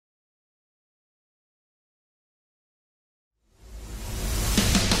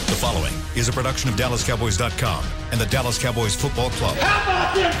following is a production of DallasCowboys.com and the Dallas Cowboys Football Club. How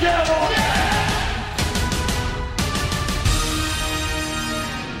about them Cowboys? Yeah!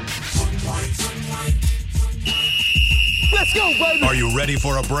 Let's go, baby! Are you ready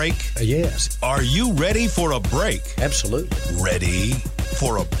for a break? Yes. Are you ready for a break? Absolutely. Ready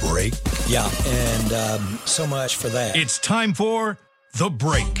for a break? Yeah, and so much for that. It's time for The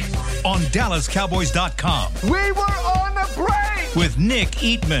Break on DallasCowboys.com. We were on a break! With Nick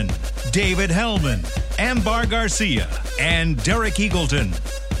Eatman, David Hellman, Ambar Garcia, and Derek Eagleton.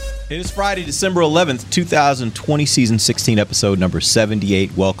 It is Friday, December 11th, 2020, Season 16, Episode number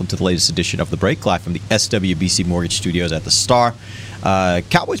 78. Welcome to the latest edition of The Break, live from the SWBC Mortgage Studios at the Star.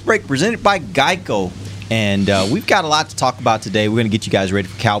 Cowboys Break presented by Geico. And we've got a lot to talk about today. We're going to get you guys ready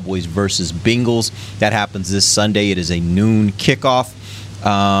for Cowboys versus Bengals. That happens this Sunday. It is a noon kickoff.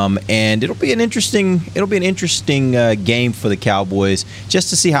 And it'll be an interesting game for the Cowboys just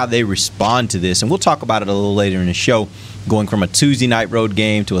to see how they respond to this. And we'll talk about it a little later in the show, going from a Tuesday night road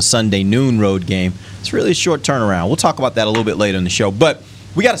game to a Sunday noon road game. It's really a short turnaround. We'll talk about that a little bit later in the show. But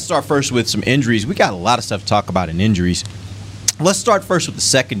we got to start first with some injuries. We got a lot of stuff to talk about in injuries. Let's start first with the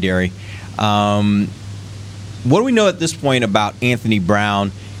secondary. What do we know at this point about Anthony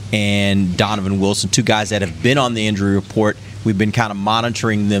Brown and Donovan Wilson, two guys that have been on the injury report? We've been kind of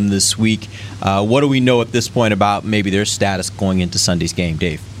monitoring them this week. What do we know at this point about maybe their status going into Sunday's game,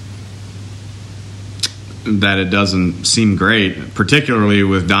 Dave? That it doesn't seem great, particularly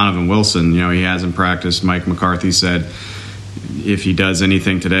with Donovan Wilson. You know, he hasn't practiced. Mike McCarthy said if he does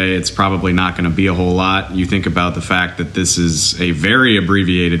anything today, it's probably not going to be a whole lot. You think about the fact that this is a very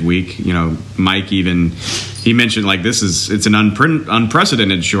abbreviated week. You know, Mike he mentioned like it's an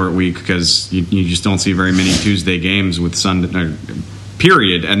unprecedented short week because you just don't see very many Tuesday games with Sunday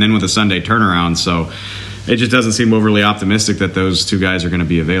period, and then with a Sunday turnaround. So it just doesn't seem overly optimistic that those two guys are going to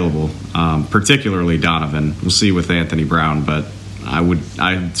be available, particularly Donovan. We'll see with Anthony Brown, but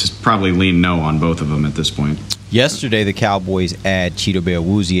I just probably lean no on both of them at this point. Yesterday, the Cowboys add Chidobe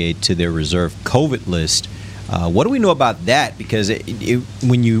Awuzie to their reserve COVID list. What do we know about that? Because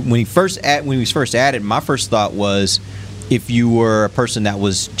when he was first added, my first thought was if you were a person that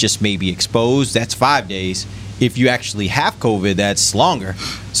was just maybe exposed, that's 5 days. If you actually have COVID, that's longer.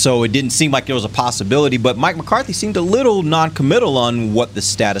 So it didn't seem like there was a possibility. But Mike McCarthy seemed a little non-committal on what the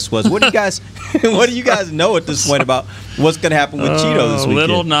status was. What do you guys know at this point about what's going to happen with Cheeto this weekend? A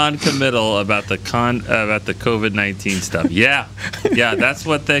little non-committal about the COVID-19 stuff. Yeah, that's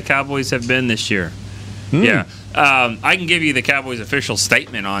what the Cowboys have been this year. Yeah, I can give you the Cowboys' official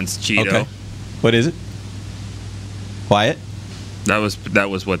statement on Cheeto. Okay. What is it? Quiet. That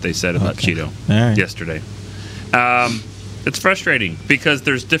was what they said about Cheeto yesterday. It's frustrating because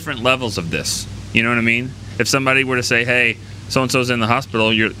there's different levels of this. You know what I mean? If somebody were to say, "Hey, so and so's in the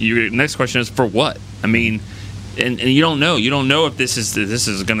hospital," your next question is for what? I mean, and you don't know. You don't know if this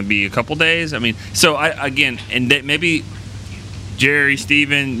is going to be a couple days. I mean, so maybe Jerry,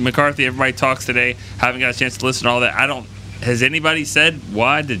 Steven, McCarthy, everybody talks today. Haven't got a chance to listen to all that. Has anybody said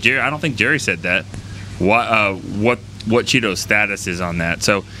why did Jerry? I don't think Jerry said that. What Cheeto's status is on that?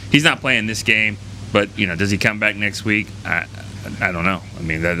 So he's not playing this game. But, does he come back next week? I don't know. I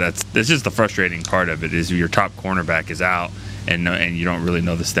mean, that's just the frustrating part of it is your top cornerback is out, and you don't really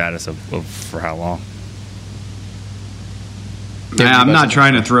know the status of for how long. I'm not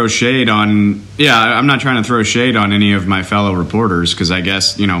trying to throw shade on any of my fellow reporters because I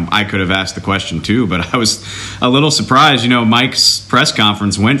guess, I could have asked the question too, but I was a little surprised. Mike's press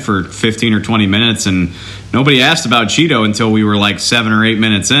conference went for 15 or 20 minutes and nobody asked about Cheeto until we were like 7 or 8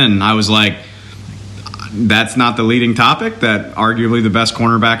 minutes in. I was like, that's not the leading topic, that arguably the best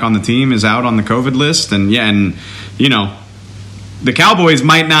cornerback on the team is out on the COVID list. And the Cowboys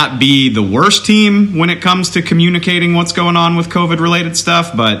might not be the worst team when it comes to communicating what's going on with COVID-related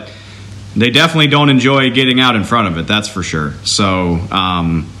stuff, but they definitely don't enjoy getting out in front of it, that's for sure. So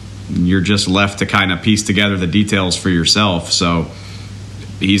you're just left to kind of piece together the details for yourself. So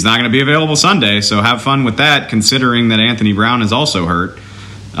he's not going to be available Sunday, so have fun with that, considering that Anthony Brown is also hurt.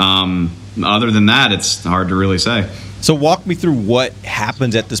 Other than that, it's hard to really say. So walk me through what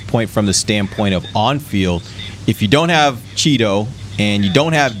happens at this point from the standpoint of on-field. If you don't have Cheeto and you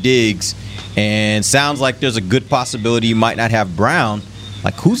don't have Diggs, and sounds like there's a good possibility you might not have Brown,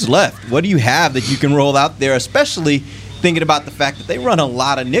 like who's left? What do you have that you can roll out there, especially thinking about the fact that they run a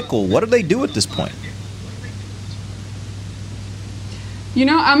lot of nickel? What do they do at this point?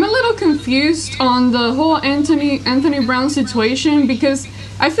 I'm a little confused on the whole Anthony Brown situation because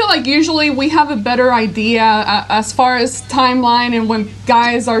I feel like usually we have a better idea as far as timeline and when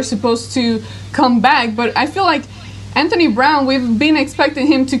guys are supposed to come back, but I feel like Anthony Brown, we've been expecting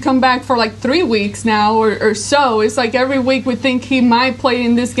him to come back for like 3 weeks now or so. It's like every week we think he might play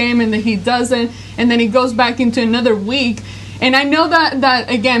in this game and then he doesn't, and then he goes back into another week. And I know that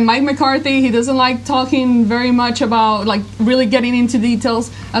again, Mike McCarthy, he doesn't like talking very much about like really getting into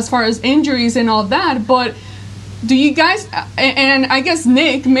details as far as injuries and all that, but do you guys, and I guess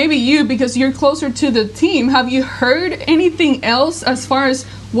Nick, maybe you, because you're closer to the team, have you heard anything else as far as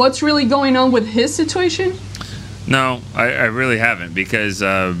what's really going on with his situation? No, I really haven't, because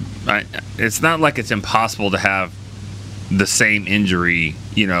it's not like it's impossible to have the same injury,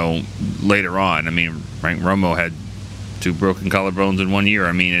 later on. I mean, Frank Romo had 2 broken collarbones in 1 year.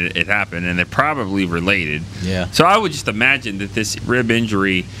 I mean, it happened, and they're probably related. Yeah. So I would just imagine that this rib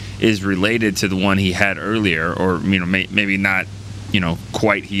injury is related to the one he had earlier, or maybe not,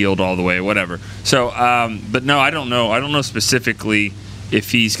 quite healed all the way, whatever. So, but no, I don't know. I don't know specifically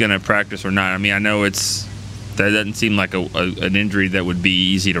if he's going to practice or not. I mean, I know that doesn't seem like an injury that would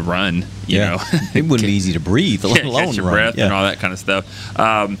be easy to run. You know, it wouldn't be easy to breathe, let alone catch your run. breath and all that kind of stuff.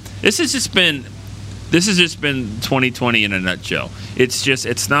 This has just been 2020 in a nutshell.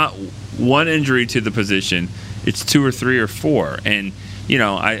 It's not one injury to the position. It's 2 or 3 or 4. And,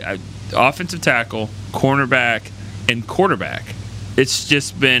 I offensive tackle, cornerback, and quarterback. It's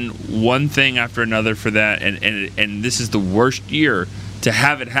just been one thing after another for that. And this is the worst year to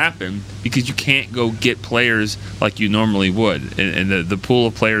have it happen because you can't go get players like you normally would. And the pool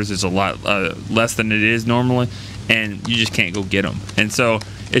of players is a lot less than it is normally. And you just can't go get them. And so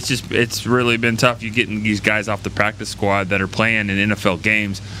it's really been tough. You're getting these guys off the practice squad that are playing in NFL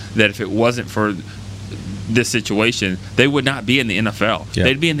games that if it wasn't for this situation, they would not be in the NFL. Yeah.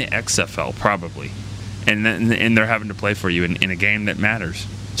 They'd be in the XFL probably. And they're having to play for you in a game that matters.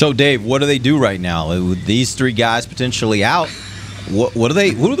 So, Dave, what do they do right now? With these 3 guys potentially out, what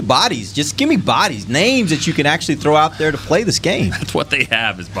are the bodies? Just give me bodies, names that you can actually throw out there to play this game. That's what they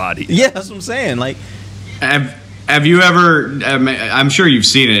have is bodies. Yeah, that's what I'm saying. Like, Have you ever? I'm sure you've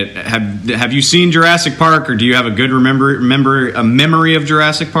seen it. Have you seen Jurassic Park, or do you have a good memory of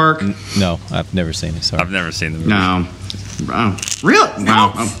Jurassic Park? No, I've never seen it. Sorry, I've never seen the movie. No. Oh, really?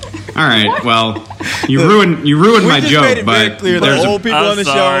 Wow. Oh. All right. Well, you ruined my joke. Made it but very clear the old people on the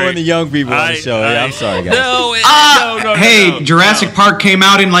show and the young people on the show. I'm sorry, guys. No. Hey, Jurassic Park came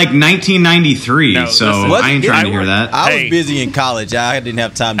out in like 1993, No, so listen, I ain't trying to hear that. I Hey. was busy in college. I didn't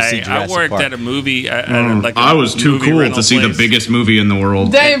have time to see Jurassic I worked Park. at a movie. I was too cool to see the biggest movie in the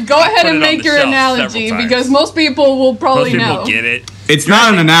world. Dave, go ahead put and it on make the your shelf analogy several times. because most people will probably Most people know. get it. It's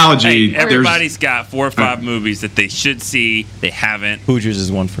not an analogy. Hey, everybody's got 4 or 5 movies that they should see. They haven't. Hoosiers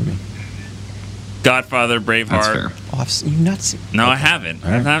is one for me. Godfather, That's Braveheart. fair. Oh, you've not seen. No, I haven't. All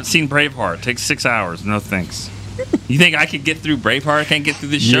right. I've not seen Braveheart. It takes 6 hours. No thanks. You think I could get through Braveheart? I can't get through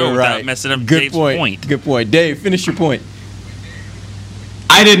this show You're without right. messing up Good Dave's point. Good point. Dave, finish your point.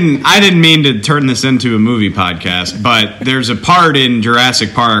 I didn't mean to turn this into a movie podcast, but there's a part in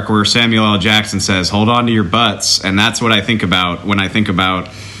Jurassic Park where Samuel L. Jackson says, "Hold on to your butts," and that's what I think about when I think about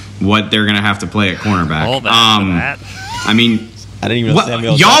what they're going to have to play at cornerback. All that for that. I mean, I didn't even know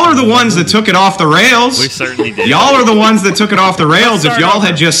Samuel y'all Jackson are the was in ones that movie. took it off the rails. We certainly did. Y'all are the ones that took it off the rails. If start y'all over.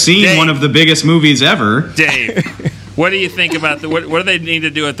 had just seen Dave. one of the biggest movies ever, Dave, what do you think about what do they need to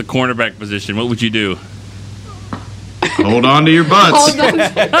do at the cornerback position? What would you do? hold on to your butts. Hold on. Oh,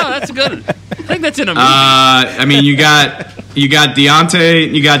 that's good. I think that's in a movie. I mean, you got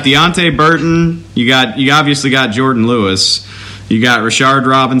Deontay Burton. You obviously got Jordan Lewis. You got Rashard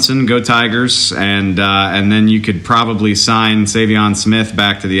Robinson. Go Tigers! And then you could probably sign Savion Smith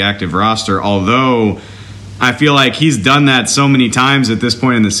back to the active roster. Although I feel like he's done that so many times at this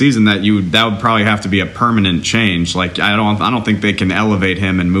point in the season that would probably have to be a permanent change. Like I don't think they can elevate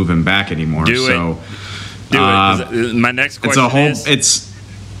him and move him back anymore. Do it. So Do it. 'Cause my next question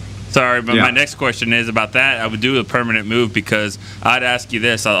Yeah. my next question is about that. I would do a permanent move because I'd ask you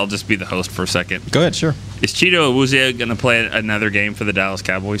this. I'll just be the host for a second. Go ahead, sure. Is Cheeto Awuzie going to play another game for the Dallas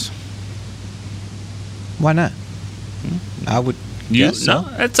Cowboys? Why not? I would guess so. No,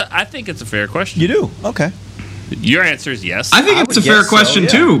 I think it's a fair question. You do? Okay. Your answer is yes. I think it's a would fair guess so, question yeah.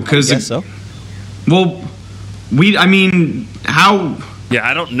 too. I Because guess so. well, how yeah,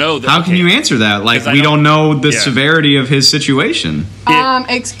 I don't know. how can you answer that? Like 'Cause I we don't know the yeah. severity of his situation.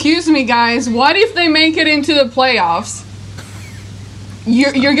 Excuse me, guys. What if they make it into the playoffs?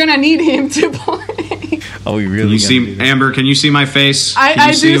 You're gonna need him to play. Oh, we Can really you see Amber? Can you see my face? Can you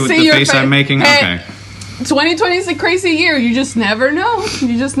I see do what see the your face I'm making? Hey, Okay. 2020 is a crazy year. You just never know.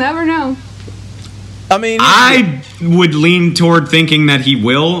 You just never know. I mean, I would lean toward thinking that he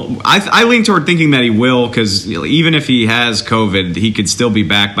will. I lean toward thinking that he will because even if he has COVID, he could still be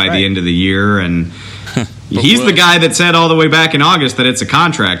back by Right. the end of the year. And He's the guy that said all the way back in August that it's a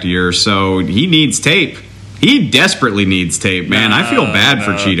contract year, so he needs tape. He desperately needs tape, man. I feel bad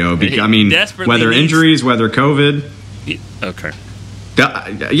for Cheeto. Because, whether injuries, whether COVID. Okay.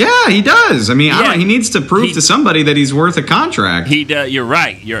 Yeah, he does. He needs to prove to somebody that he's worth a contract. You're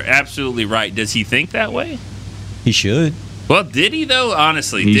right. You're absolutely right. Does he think that way? He should. Well, did he though?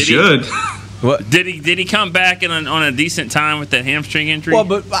 Honestly, he should. What? Did he come back on a decent time with that hamstring injury? Well,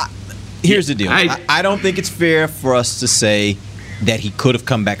 but here's the deal. I don't think it's fair for us to say that he could have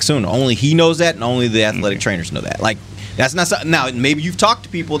come back sooner. Only he knows that, and only the athletic trainers know that. Like, that's not something. Now, maybe you've talked to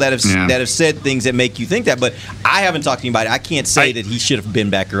people that have said things that make you think that, but I haven't talked to anybody. I can't say that he should have been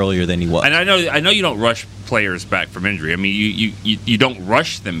back earlier than he was. And I know you don't rush players back from injury. I mean, you don't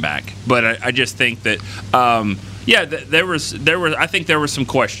rush them back, but I just think that. There was. I think there were some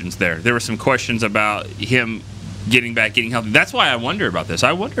questions there. There were some questions about him getting healthy. That's why I wonder about this.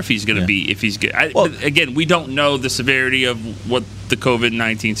 I wonder if he's going to be, if he's good. Again, we don't know the severity of what the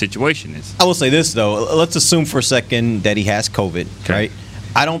COVID-19 situation is. I will say this though. Let's assume for a second that he has COVID. Okay. Right.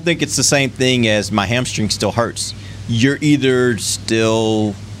 I don't think it's the same thing as my hamstring still hurts. You're either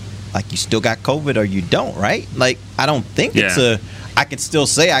still you still got COVID or you don't. Right. Like, I don't think I can still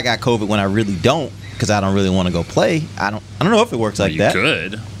say I got COVID when I really don't. Because I don't really want to go play. I don't know if it works like that.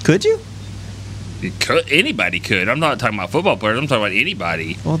 Could you? Anybody could. I'm not talking about football players. I'm talking about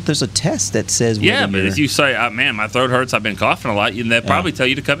anybody. Well, there's a test that says. Yeah, but if you say, "Man, my throat hurts. I've been coughing a lot," they'll probably tell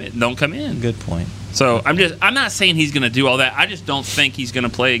you to come in. Don't come in. Good point. So I'm not saying he's going to do all that. I just don't think he's going to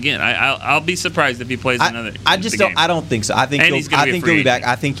play again. I'll be surprised if he plays another. I don't think so. I think he'll be back.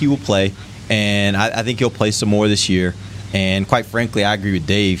 I think he will play, and I think he'll play some more this year. And quite frankly, I agree with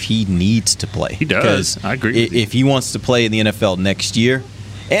Dave. He needs to play. He does. I agree with if he wants to play in the NFL next year,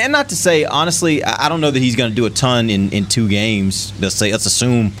 and not to say, honestly, I don't know that he's going to do a ton in 2 games. Let's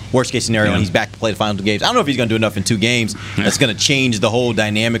assume worst case scenario, and he's back to play the final 2 games. I don't know if he's going to do enough in 2 games. That's going to change the whole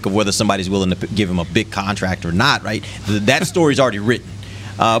dynamic of whether somebody's willing to give him a big contract or not, right? That story's already written.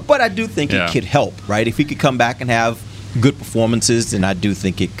 But I do think it could help, right? If he could come back and have good performances, then I do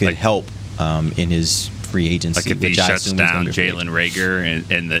think it could help in his free agency. Like if he shuts down Jalen Reagor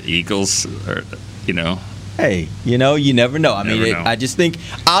and the Eagles, Hey, you never know. I just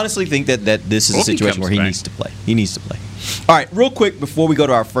honestly think that this is a situation where he needs to play. He needs to play. All right, real quick before we go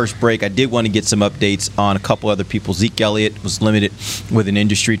to our first break, I did want to get some updates on a couple other people. Zeke Elliott was limited with an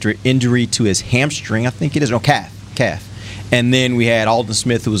injury to his hamstring, I think it is. No, calf. And then we had Aldon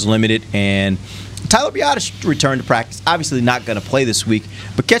Smith, who was limited, and Tyler Biadasz returned to practice. Obviously not going to play this week,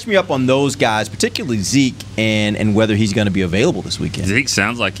 but catch me up on those guys, particularly Zeke, and whether he's going to be available this weekend. Zeke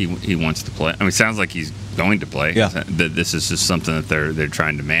sounds like he wants to play. Sounds like he's going to play. Yeah. This is just something that they're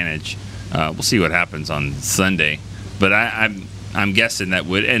trying to manage. We'll see what happens on Sunday, but I'm guessing that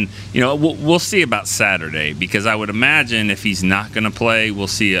would, and we'll see about Saturday, because I would imagine if he's not going to play, we'll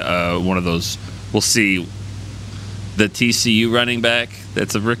see one of those. We'll see the TCU running back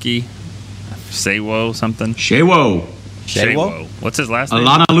that's a rookie. Sewo something. Shewo. What's his last name?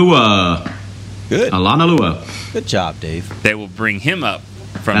 Alana Lua. Good. Alana Lua. Good job, Dave. They will bring him up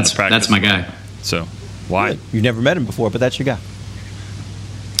from the practice. That's my guy. So, why? Good. You've never met him before, but that's your guy.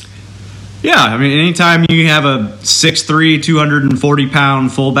 Yeah, anytime you have a 6'3",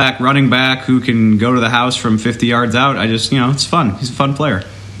 240-pound fullback running back who can go to the house from 50 yards out, it's fun. He's a fun player.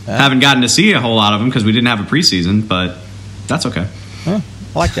 Haven't gotten to see a whole lot of him because we didn't have a preseason, but that's okay.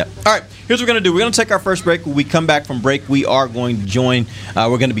 I like that. All right, here's what we're going to do. We're going to take our first break. When we come back from break, we are going to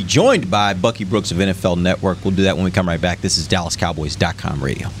we're going to be joined by Bucky Brooks of NFL Network. We'll do that when we come right back. This is DallasCowboys.com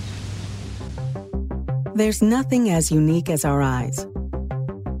radio. There's nothing as unique as our eyes,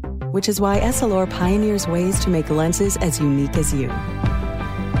 which is why Essilor pioneers ways to make lenses as unique as you.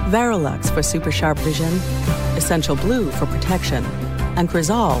 Varilux for super sharp vision, Essential Blue for protection, and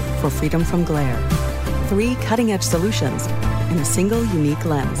Crizal for freedom from glare. 3 cutting-edge solutions in a single unique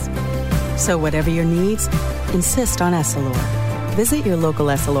lens. So whatever your needs, insist on Essilor. Visit your local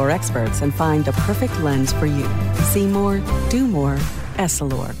Essilor experts and find the perfect lens for you. See more, do more,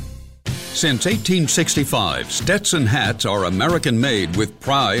 Essilor. Since 1865, Stetson hats are American-made with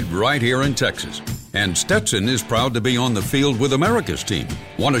pride right here in Texas. And Stetson is proud to be on the field with America's team.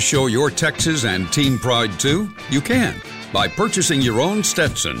 Want to show your Texas and team pride too? You can. By purchasing your own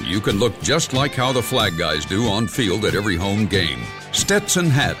Stetson, you can look just like how the flag guys do on field at every home game. Stetson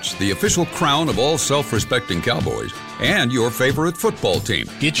hats, the official crown of all self-respecting Cowboys. and your favorite football team.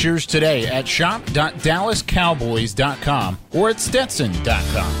 Get yours today at shop.dallascowboys.com or at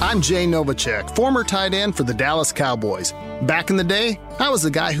stetson.com. I'm Jay Novacek, former tight end for the Dallas Cowboys. Back in the day, I was the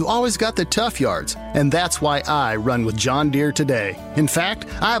guy who always got the tough yards, and that's why I run with John Deere today. In fact,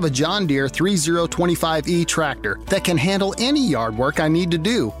 I have a John Deere 3025E tractor that can handle any yard work I need to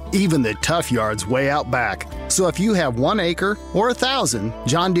do, even the tough yards way out back. So if you have 1 acre or 1,000,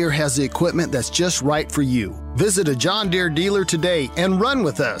 John Deere has the equipment that's just right for you. Visit a John Deere dealer today and run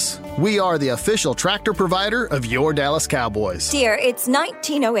with us. We are the official tractor provider of your Dallas Cowboys. Dear, it's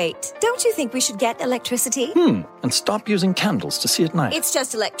 1908. Don't you think we should get electricity? And stop using candles to see at night. It's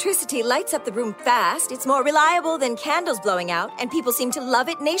just electricity lights up the room fast. It's more reliable than candles blowing out, and people seem to love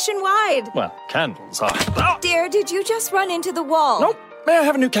it nationwide. Well, candles are... Dear, did you just run into the wall? Nope. May I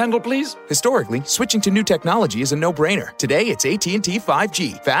have a new candle, please? Historically, switching to new technology is a no-brainer. Today, it's AT&T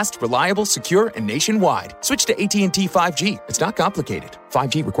 5G. Fast, reliable, secure, and nationwide. Switch to AT&T 5G. It's not complicated.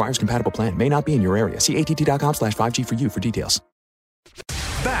 5G requires compatible plan. May not be in your area. See att.com/5G for you for details.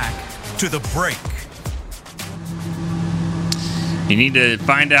 Back to the break. You need to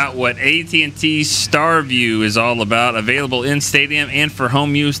find out what AT&T StarView is all about. Available in stadium and for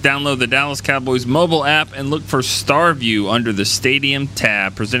home use. Download the Dallas Cowboys mobile app and look for StarView under the Stadium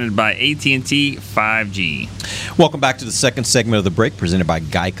tab. Presented by AT&T 5G. Welcome back to the second segment of the break, presented by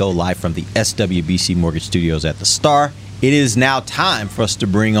Geico, live from the SWBC Mortgage Studios at the Star. It is now time for us to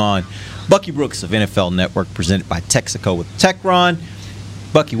bring on Bucky Brooks of NFL Network, presented by Texaco with Techron.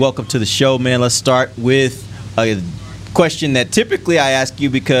 Bucky, welcome to the show, man. Let's start with a question that typically I ask you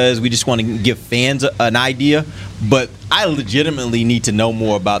because we just want to give fans an idea, but I legitimately need to know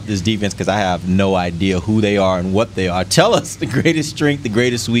more about this defense because I have no idea who they are and what they are. Tell us the greatest strength, the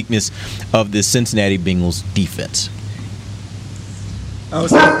greatest weakness of this Cincinnati Bengals defense. I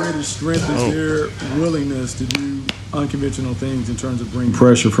would say the greatest strength is their willingness to do unconventional things in terms of bringing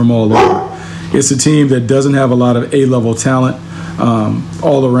pressure from all over. It's a team that doesn't have a lot of A-level talent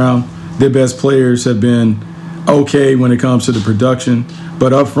all around. Their best players have been okay when it comes to the production,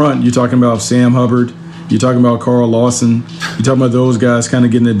 but up front, you're talking about Sam Hubbard, you're talking about Carl Lawson, you're talking about those guys kind of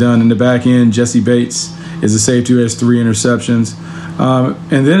getting it done. In the back end, Jesse Bates is a safety who has 3 interceptions.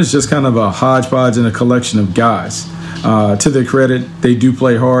 And then it's just kind of a hodgepodge and a collection of guys. To their credit, they do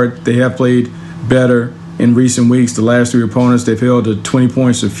play hard. They have played better in recent weeks. The last 3 opponents, they've held to 20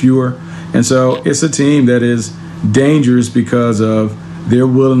 points or fewer. And so it's a team that is dangerous because of their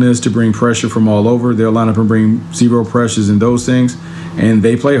willingness to bring pressure from all over. They'll line up and bring 0 pressures and those things, and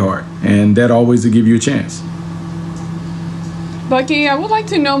they play hard, and that always will give you a chance. Bucky, I would like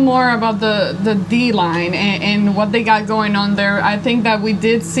to know more about the D-line and what they got going on there. I think that we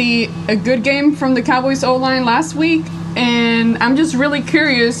did see a good game from the Cowboys O-line last week, and I'm just really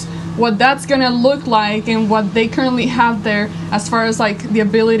curious what that's going to look like and what they currently have there as far as like the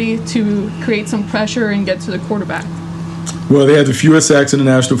ability to create some pressure and get to the quarterback. Well, they have the fewest sacks in the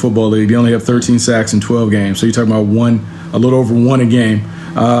National Football League. They only have 13 sacks in 12 games. So you're talking about a little over 1 a game.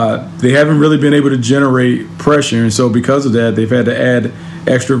 They haven't really been able to generate pressure, and so because of that, they've had to add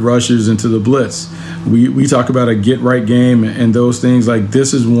extra rushers into the blitz. We talk about a get-right game and those things. Like,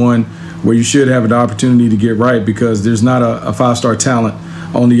 this is one where you should have an opportunity to get right because there's not a 5-star talent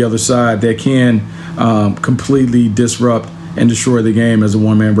on the other side that can completely disrupt and destroy the game as a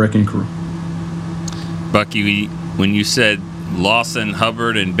one-man wrecking crew. Bucky, when you said Lawson,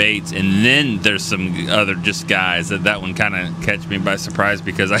 Hubbard, and Bates, and then there's some other just guys, that one kind of catch me by surprise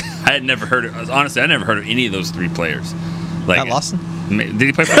because I had never heard of, honestly, I never heard of any of those 3 players. Like, Not Lawson? Did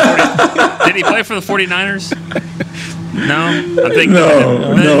he play for the Did he play for the 49ers? No, I'm thinking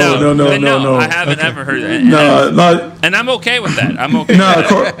no. I haven't ever heard that. And I'm okay with that. I'm okay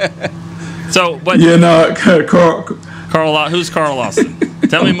with that. So, but Carl, who's Carl Lawson?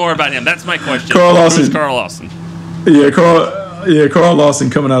 Tell me more about him. That's my question. Who's Carl Lawson? Carl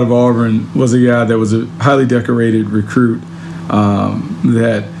Lawson, coming out of Auburn, was a guy that was a highly decorated recruit.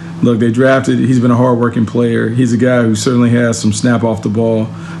 They drafted. He's been a hard-working player. He's a guy who certainly has some snap off the ball.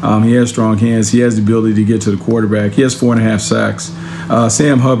 He has strong hands. He has the ability to get to the quarterback. He has 4.5 sacks.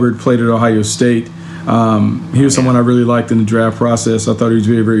 Sam Hubbard played at Ohio State. He was someone I really liked in the draft process. I thought he was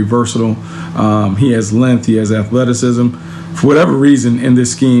very, very versatile. He has length. He has athleticism. For whatever reason, in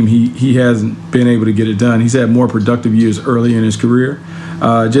this scheme, he hasn't been able to get it done. He's had more productive years early in his career.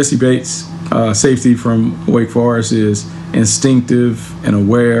 Jesse Bates, safety from Wake Forest, is instinctive and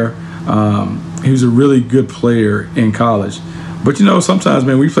aware. He was a really good player in college. But, sometimes,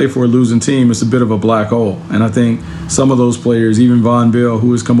 man, we play for a losing team. It's a bit of a black hole. And I think some of those players, even Von Bell,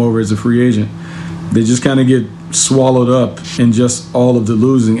 who has come over as a free agent, they just kind of get swallowed up in just all of the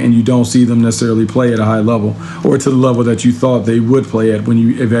losing, and you don't see them necessarily play at a high level or to the level that you thought they would play at when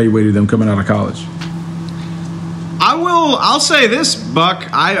you evaluated them coming out of college. I'll say this, Buck.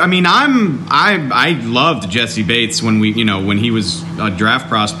 I loved Jesse Bates when he was a draft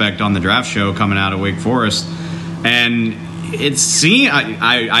prospect on the draft show coming out of Wake Forest, and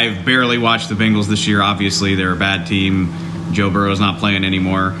I've barely watched the Bengals this year. Obviously, they're a bad team. Joe Burrow's not playing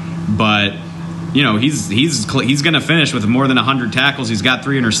anymore, but he's going to finish with more than 100 tackles. He's got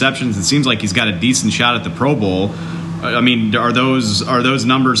 3 interceptions. It seems like he's got a decent shot at the Pro Bowl. I mean, are those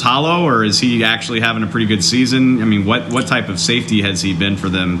numbers hollow, or is he actually having a pretty good season? I mean, what type of safety has he been for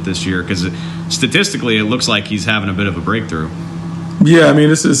them this year? Because statistically, it looks like he's having a bit of a breakthrough. Yeah, I mean,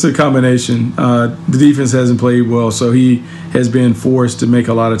 it's a combination. The defense hasn't played well, so he has been forced to make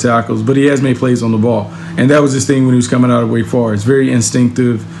a lot of tackles, but he has made plays on the ball. And that was his thing when he was coming out of Wake Forest. Very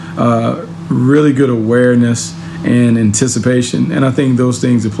instinctive, really good awareness and anticipation, and I think those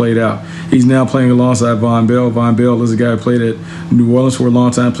things have played out. He's now playing alongside Von Bell. Von Bell is a guy who played at New Orleans for a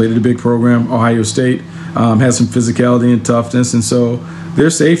long time, played at a big program, Ohio State, has some physicality and toughness, and so their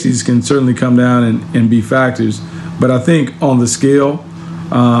safeties can certainly come down and be factors. But I think on the scale,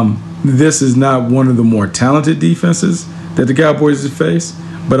 this is not one of the more talented defenses that the Cowboys have faced,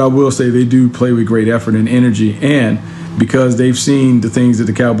 but I will say they do play with great effort and energy, and because they've seen the things that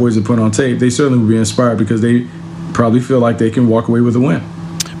the Cowboys have put on tape, they certainly will be inspired because they probably feel like they can walk away with a win.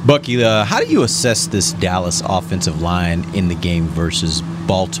 Bucky, how do you assess this Dallas offensive line in the game versus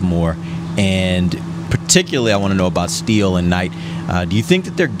Baltimore? And particularly, I want to know about Steele and Knight. Do you think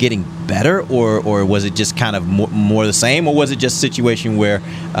that they're getting better, or was it just kind of more the same, or was it just a situation where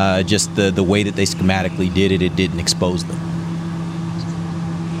just the way that they schematically did it didn't expose them?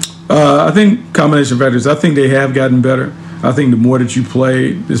 I think combination of factors. I think they have gotten better. I think the more that you play,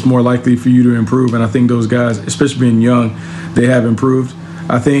 it's more likely for you to improve. And I think those guys, especially being young, they have improved.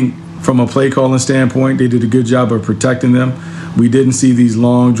 I think from a play calling standpoint, they did a good job of protecting them. We didn't see these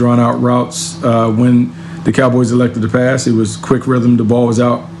long, drawn-out routes when the Cowboys elected to pass. It was quick rhythm. The ball was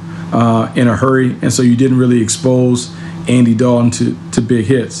out in a hurry. And so you didn't really expose Andy Dalton to big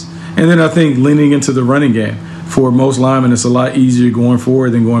hits. And then I think leaning into the running game. For most linemen, it's a lot easier going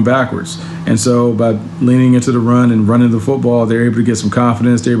forward than going backwards. And so by leaning into the run and running the football, they're able to get some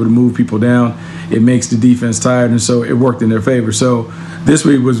confidence. They're able to move people down. It makes the defense tired, and so it worked in their favor. So this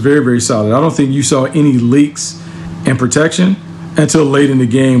week was very, very solid. I don't think you saw any leaks in protection until late in the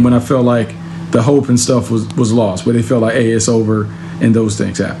game when I felt like the hope and stuff was lost, where they felt like, hey, it's over, and those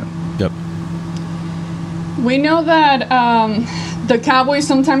things happen. Yep. We know that the Cowboys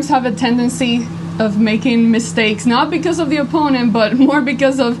sometimes have a tendency of making mistakes, not because of the opponent, but more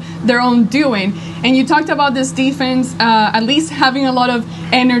because of their own doing. And you talked about this defense at least having a lot of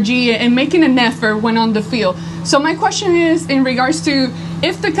energy and making an effort when on the field. So my question is in regards to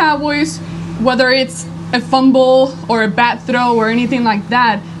if the Cowboys, whether it's a fumble or a bad throw or anything like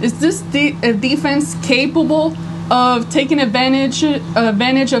that, is this a defense capable of taking advantage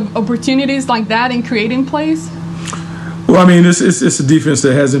of opportunities like that and creating plays? Well, I mean, it's a defense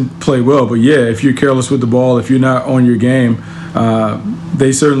that hasn't played well. But, yeah, if you're careless with the ball, if you're not on your game,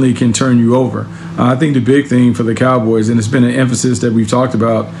 they certainly can turn you over. I think the big thing for the Cowboys, and it's been an emphasis that we've talked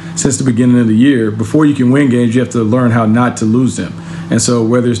about since the beginning of the year, before you can win games, you have to learn how not to lose them. And so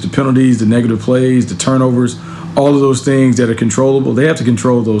whether it's the penalties, the negative plays, the turnovers, all of those things that are controllable, they have to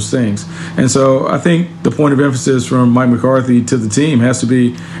control those things. And so I think the point of emphasis from Mike McCarthy to the team has to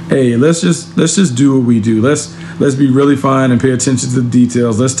be, hey, let's just do what we do. Let's be really fine and pay attention to the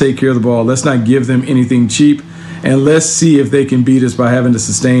details. Let's take care of the ball. Let's not give them anything cheap. And let's see if they can beat us by having to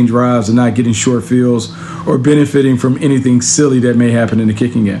sustain drives and not getting short fields or benefiting from anything silly that may happen in the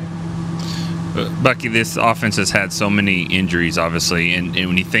kicking game. Bucky, this offense has had so many injuries, obviously, and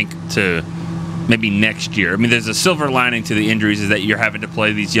when you think to maybe next year, I mean, there's a silver lining to the injuries is that you're having to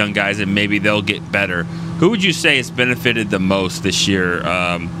play these young guys and maybe they'll get better. Who would you say has benefited the most this year?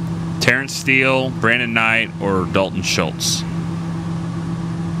 Terrence Steele, Brandon Knight, or Dalton Schultz?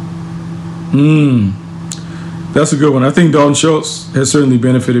 That's a good one. I think Dalton Schultz has certainly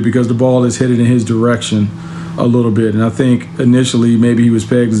benefited because the ball is headed in his direction a little bit. And I think initially maybe he was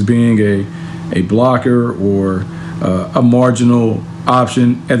pegged as being a blocker or a marginal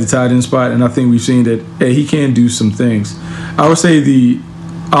option at the tight end spot. And I think we've seen that, hey, he can do some things. I would say the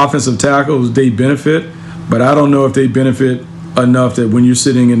offensive tackles, they benefit, but I don't know if they benefit enough that when you're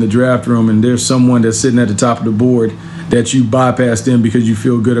sitting in the draft room and there's someone that's sitting at the top of the board that you bypass them because you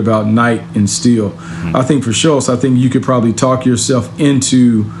feel good about Knight and Steele. I think for Schultz, I think you could probably talk yourself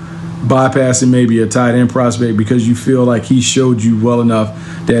into bypassing maybe a tight end prospect because you feel like he showed you well enough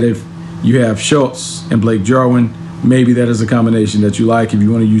that if You have Schultz and Blake Jarwin. Maybe that is a combination that you like if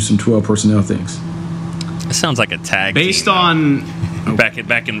you want to use some 12 personnel things. It sounds like a tag based team, on back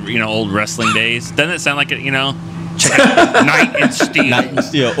in old wrestling days. Doesn't it sound like check out Knight and Steel? Knight and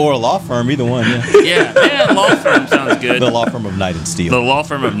Steel, or a law firm, either one. Yeah, law firm sounds good. The law firm of Knight and Steel. The law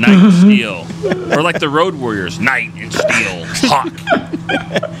firm of Knight and Steel, or like the Road Warriors, Knight and Steel, Hawk.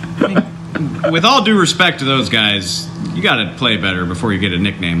 With all due respect to those guys, you got to play better before you get a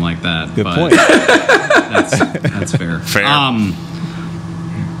nickname like that. Good point. That's fair. Fair.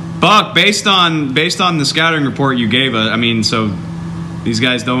 Buck, based on the scouting report you gave us, so these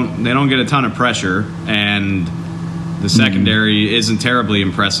guys don't get a ton of pressure, and the secondary isn't terribly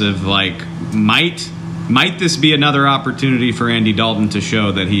impressive. Like, might this be another opportunity for Andy Dalton to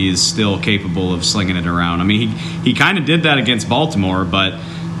show that he is still capable of slinging it around? I mean, he kind of did that against Baltimore, but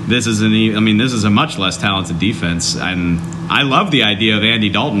this is a much less talented defense, and I love the idea of Andy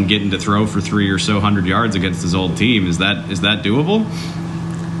Dalton getting to throw for 300 or so yards against his old team. Is that doable?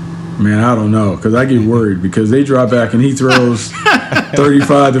 Man, I don't know, because I get worried because they drop back and he throws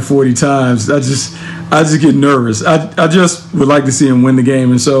 35 to 40 times. I just get nervous. I just would like to see him win the game,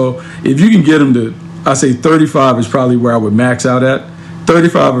 and so if you can get him to, I say 35 is probably where I would max out at.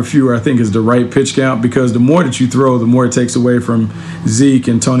 35 or fewer, I think, is the right pitch count, because the more that you throw, the more it takes away from Zeke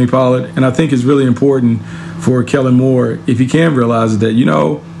and Tony Pollard. And I think it's really important for Kellen Moore, if he can realize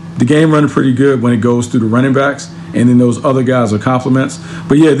that, the game running pretty good when it goes through the running backs, and then those other guys are complements.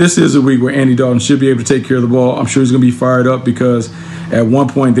 But yeah, this is a week where Andy Dalton should be able to take care of the ball. I'm sure he's going to be fired up because at one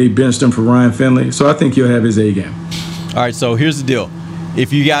point they benched him for Ryan Finley. So I think he'll have his A game. All right, so here's the deal.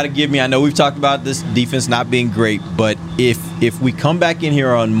 If you got to give me, I know we've talked about this defense not being great, but if we come back in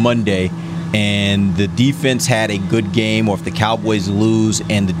here on Monday and the defense had a good game, or if the Cowboys lose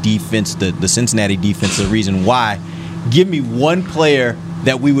and the defense, the Cincinnati defense, is the reason why, give me one player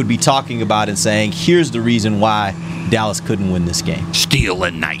that we would be talking about and saying, here's the reason why Dallas couldn't win this game. Steel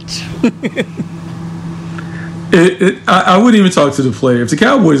and Knight. I wouldn't even talk to the player. If the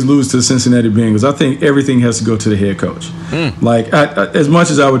Cowboys lose to the Cincinnati Bengals, I think everything has to go to the head coach. Like, as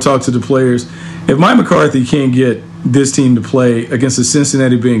much as I would talk to the players, if Mike McCarthy can't get this team to play against the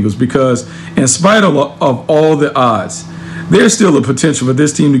Cincinnati Bengals, because in spite of all the odds, there's still a potential for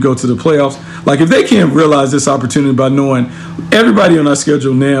this team to go to the playoffs. Like, if they can't realize this opportunity by knowing everybody on our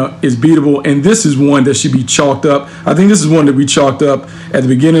schedule now is beatable, and this is one that should be chalked up. I think this is one that we chalked up at the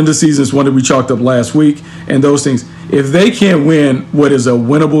beginning of the season. It's one that we chalked up last week, and those things. If they can't win what is a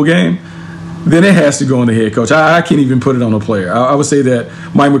winnable game, then it has to go on the head coach. I can't even put it on a player. I would say that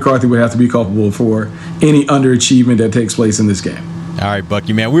Mike McCarthy would have to be culpable for any underachievement that takes place in this game. All right,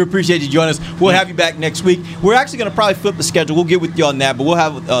 Bucky, man. We appreciate you joining us. We'll have you back next week. We're actually going to probably flip the schedule. We'll get with you on that, but we'll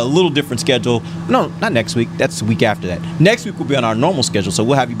have a little different schedule. No, not next week. That's the week after that. Next week will be on our normal schedule, so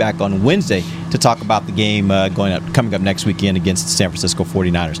we'll have you back on Wednesday to talk about the game coming up next weekend against the San Francisco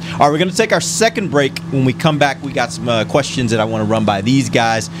 49ers. All right, we're going to take our second break. When we come back, we got some questions that I want to run by these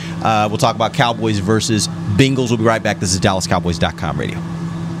guys. We'll talk about Cowboys versus Bengals. We'll be right back. This is DallasCowboys.com radio.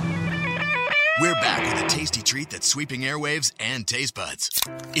 We're back with a tasty treat that's sweeping airwaves and taste buds.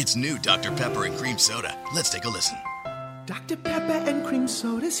 It's new Dr. Pepper and Cream Soda. Let's take a listen. Dr. Pepper and Cream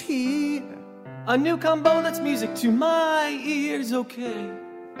Soda's here. A new combo that's music to my ears, okay.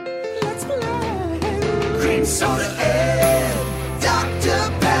 Let's play. Cream Soda and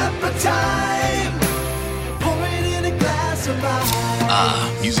Dr. Pepper time. Pour it in a glass of ice.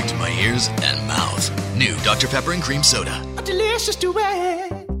 Ah, music to my ears and mouth. New Dr. Pepper and Cream Soda. A delicious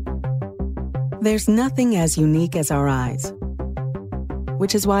duet. There's nothing as unique as our eyes,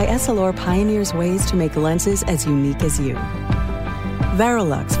 which is why Essilor pioneers ways to make lenses as unique as you.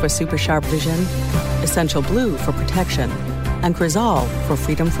 Verilux for super sharp vision, Essential Blue for protection, and Crizal for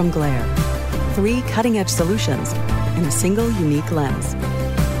freedom from glare. 3 cutting-edge solutions in a single unique lens.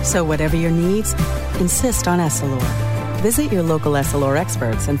 So whatever your needs, insist on Essilor. Visit your local Essilor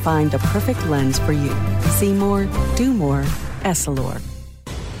experts and find the perfect lens for you. See more, do more, Essilor.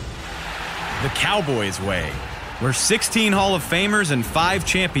 The Cowboys way, where 16 Hall of Famers and 5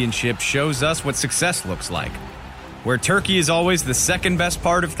 championships shows us what success looks like. Where turkey is always the second best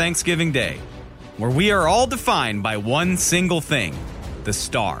part of Thanksgiving Day. Where we are all defined by one single thing, the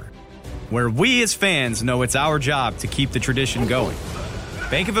star. Where we as fans know it's our job to keep the tradition going.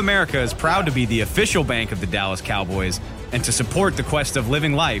 Bank of America is proud to be the official bank of the Dallas Cowboys and to support the quest of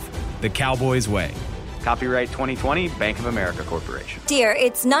living life the Cowboys way. Copyright 2020, Bank of America Corporation. Dear,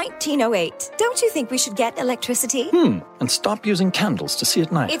 it's 1908. Don't you think we should get electricity? And stop using candles to see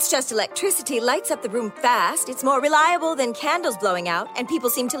at night. It's just electricity lights up the room fast. It's more reliable than candles blowing out, and people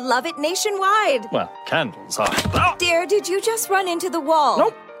seem to love it nationwide. Well, candles are... Dear, did you just run into the wall?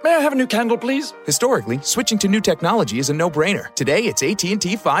 Nope. May I have a new candle, please? Historically, switching to new technology is a no-brainer. Today, it's AT&T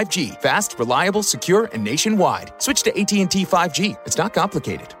 5G. Fast, reliable, secure, and nationwide. Switch to AT&T 5G. It's not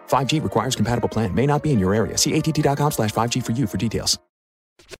complicated. 5G requires compatible plan. May not be in your area. See att.com/5G for you for details.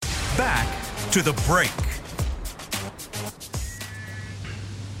 Back to the break.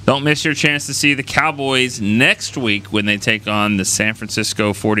 Don't miss your chance to see the Cowboys next week when they take on the San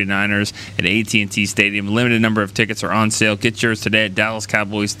Francisco 49ers at AT&T Stadium. Limited number of tickets are on sale. Get yours today at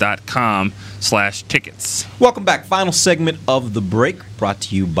dallascowboys.com/tickets. Welcome back. Final segment of the break brought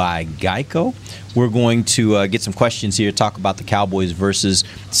to you by Geico. We're going to get some questions here, talk about the Cowboys versus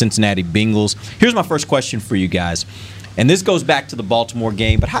Cincinnati Bengals. Here's my first question for you guys. And this goes back to the Baltimore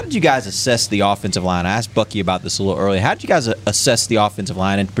game, but how did you guys assess the offensive line? I asked Bucky about this a little earlier. How did you guys assess the offensive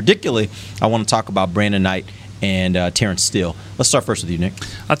line? And particularly, I want to talk about Brandon Knight and Terrence Steele. Let's start first with you, Nick.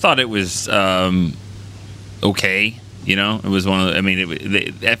 I thought it was okay. You know, it was one of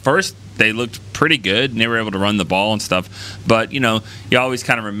the, at first, they looked pretty good, and they were able to run the ball and stuff. But, you know, you always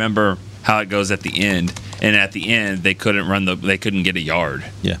kind of remember how it goes at the end. And at the end, they couldn't get a yard.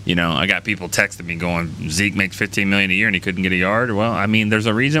 Yeah. You know, I got people texting me going, Zeke makes $15 million a year and he couldn't get a yard. Well, I mean, there's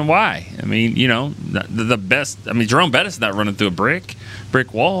a reason why. I mean, you know, the best. I mean, Jerome Bettis not running through a brick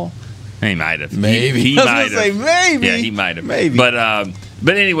wall. He might have. Maybe. He might have. Maybe. Yeah, he might have. Maybe. But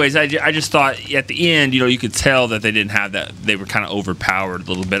anyways, I just thought at the end, you know, you could tell that they didn't have that. They were kind of overpowered a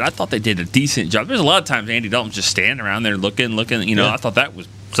little bit. I thought they did a decent job. There's a lot of times Andy Dalton just standing around there looking. You know, I thought that was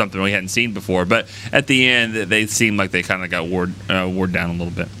something we hadn't seen before. But at the end, they seemed like they kind of got wore down a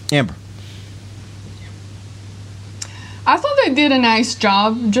little bit. Amber. I thought they did a nice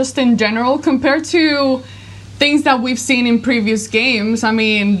job just in general compared to things that we've seen in previous games. I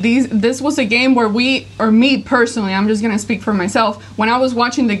mean, this was a game where me personally, I'm just going to speak for myself. When I was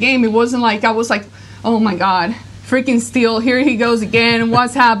watching the game, it wasn't like I was like, oh my God, freaking Steele, here he goes again,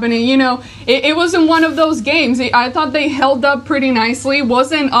 what's happening? You know, it wasn't one of those games. I thought they held up pretty nicely. It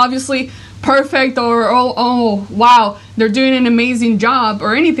wasn't obviously perfect or, oh, wow, they're doing an amazing job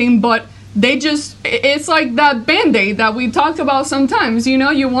or anything, but it's like that Band-Aid that we talk about sometimes. You know,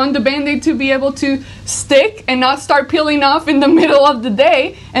 you want the Band-Aid to be able to stick and not start peeling off in the middle of the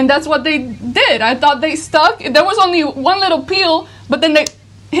day, and that's what they did. I thought they stuck. There was only one little peel, but then they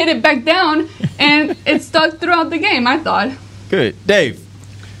hit it back down, and it stuck throughout the game, I thought. Good. Dave?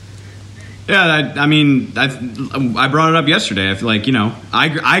 Yeah, I mean, I brought it up yesterday. I feel like, you know,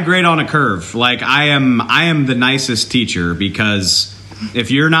 I grade on a curve. Like, I am the nicest teacher, because if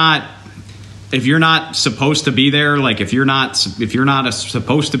you're not supposed to be there, like if you're not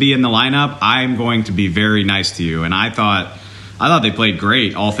supposed to be in the lineup, I'm going to be very nice to you. And I thought they played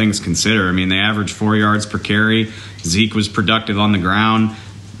great, all things considered. I mean, they averaged 4 yards per carry. Zeke was productive on the ground.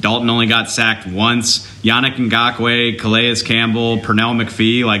 Dalton only got sacked once. Yannick Ngakoue, Calais Campbell, Pernell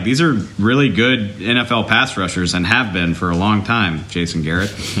McPhee, like, these are really good NFL pass rushers and have been for a long time, Jason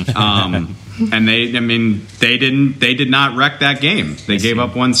Garrett. And they did not wreck that game. They gave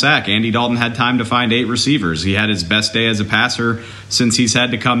up one sack. Andy Dalton had time to find 8 receivers. He had his best day as a passer since he's had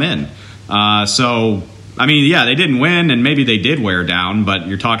to come in. So, I mean, yeah, they didn't win, and maybe they did wear down, but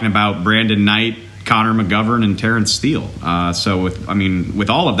you're talking about Brandon Knight, Connor McGovern, and Terrence Steele. So, with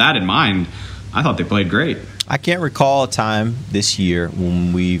all of that in mind, I thought they played great. I can't recall a time this year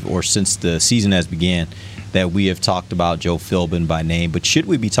or since the season has began, that we have talked about Joe Philbin by name, but should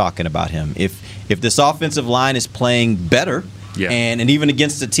we be talking about him? If this offensive line is playing better, and even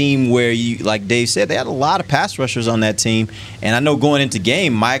against a team where, like Dave said, they had a lot of pass rushers on that team, and I know going into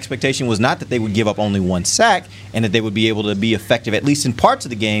game, my expectation was not that they would give up only one sack and that they would be able to be effective, at least in parts of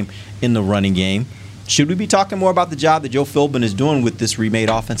the game, in the running game. Should we be talking more about the job that Joe Philbin is doing with this remade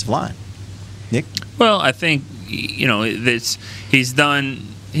offensive line? Nick? Well, I think, you know, he's done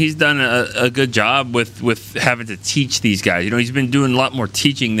a good job with having to teach these guys. You know, he's been doing a lot more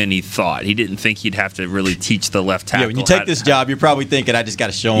teaching than he thought. He didn't think he'd have to really teach the left tackle. Yeah, when you take this job, you're probably thinking, I just got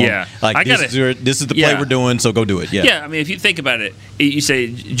to show him. Like, this is the play we're doing, so go do it. Yeah, I mean, if you think about it, you say,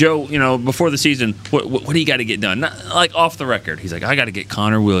 Joe, you know, before the season, what do you got to get done? Not, like, off the record. He's like, I got to get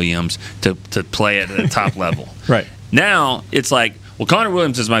Connor Williams to play at the top level. Right. Now, it's like, well, Connor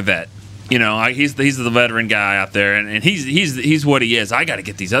Williams is my vet. You know, he's the veteran guy out there, and he's what he is. I got to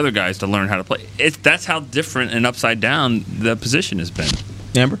get these other guys to learn how to play. That's how different and upside down the position has been.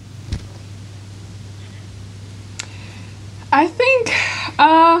 Amber? I think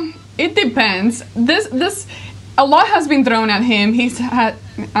it depends. This a lot has been thrown at him. He's had,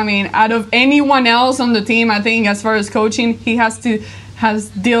 I mean, out of anyone else on the team, I think as far as coaching, he has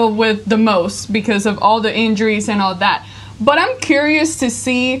deal with the most because of all the injuries and all that. But I'm curious to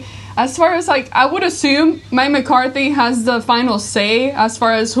see as far as like, I would assume Mike McCarthy has the final say as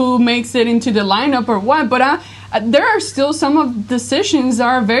far as who makes it into the lineup or what, but there are still some of decisions that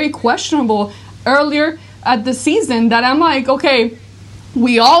are very questionable earlier at the season that I'm like, okay,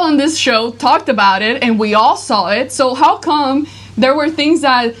 we all on this show talked about it and we all saw it, so how come there were things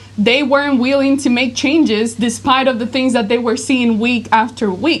that they weren't willing to make changes despite of the things that they were seeing week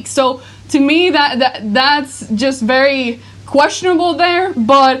after week? So to me, that's just very questionable there.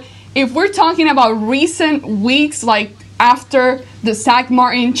 But if we're talking about recent weeks, like after the Zach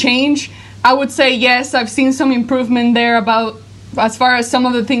Martin change, I would say yes, I've seen some improvement there about as far as some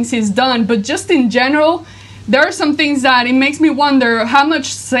of the things he's done. But just in general, there are some things that it makes me wonder, how much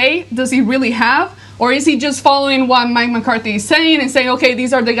say does he really have? Or is he just following what Mike McCarthy is saying and saying, okay,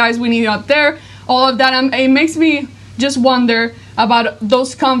 these are the guys we need out there? All of that, it makes me just wonder about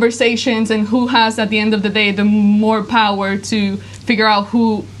those conversations and who has, at the end of the day, the more power to figure out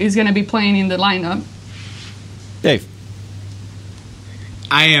who is going to be playing in the lineup. Dave.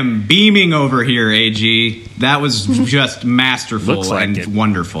 I am beaming over here, AG. That was just masterful and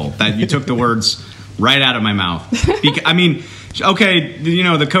wonderful. That you took the words right out of my mouth. I mean, okay,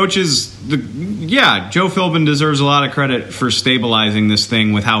 the coaches, Joe Philbin deserves a lot of credit for stabilizing this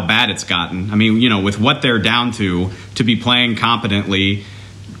thing with how bad it's gotten. I mean, with what they're down to be playing competently,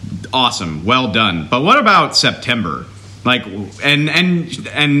 awesome, well done. But what about September? Like,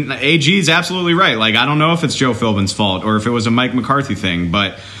 and AG is absolutely right. Like, I don't know if it's Joe Philbin's fault or if it was a Mike McCarthy thing,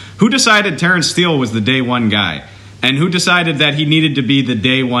 but who decided Terrence Steele was the day one guy? And who decided that he needed to be the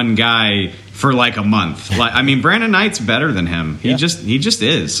day one guy for like a month? Like, I mean, Brandon Knight's better than him. He just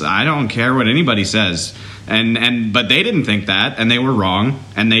is. I don't care what anybody says. But they didn't think that, and they were wrong,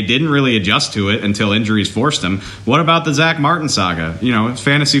 and they didn't really adjust to it until injuries forced them. What about the Zach Martin saga? It's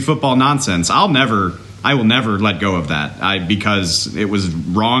fantasy football nonsense. I will never let go of that because it was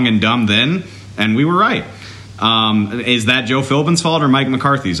wrong and dumb then, and we were right. Is that Joe Philbin's fault or Mike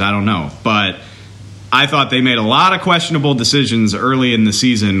McCarthy's? I don't know, but I thought they made a lot of questionable decisions early in the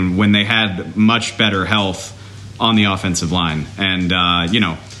season when they had much better health on the offensive line. And,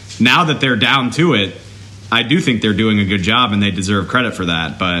 now that they're down to it, I do think they're doing a good job and they deserve credit for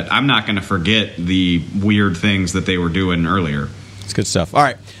that. But I'm not going to forget the weird things that they were doing earlier. It's good stuff. All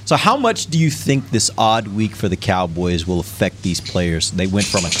right. So how much do you think this odd week for the Cowboys will affect these players? They went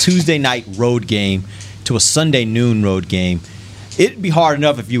from a Tuesday night road game to a Sunday noon road game. It'd be hard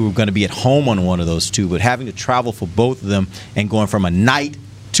enough if you were going to be at home on one of those two, but having to travel for both of them and going from a night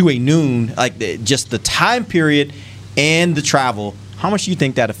to a noon, like just the time period and the travel, how much do you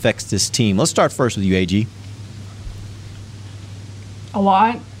think that affects this team? Let's start first with you, AG. A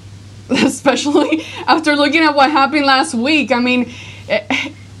lot, especially after looking at what happened last week. I mean,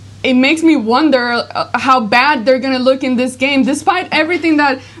 it makes me wonder how bad they're going to look in this game, despite everything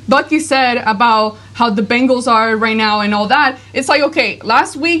that Bucky said about how the Bengals are right now and all that. It's like, okay,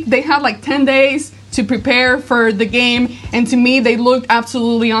 last week they had like 10 days to prepare for the game, and to me they looked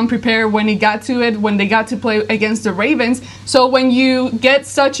absolutely unprepared when they got to play against the Ravens. So when you get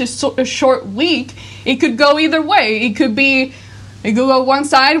such a short week, it could go either way. It could go one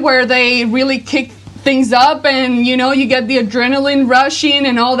side where they really kick things up and you get the adrenaline rushing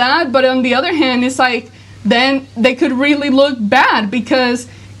and all that, but on the other hand, it's like then they could really look bad because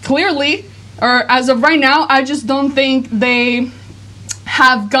clearly, or as of right now, I just don't think they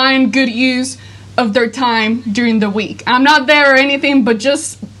have gotten good use of their time during the week. I'm not there or anything, but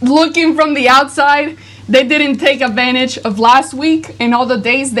just looking from the outside, they didn't take advantage of last week and all the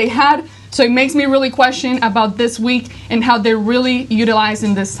days they had. So it makes me really question about this week and how they're really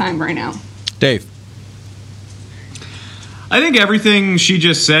utilizing this time right now. Dave. I think everything she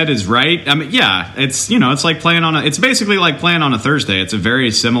just said is right. I mean, yeah, it's like playing it's basically like playing on a Thursday. It's a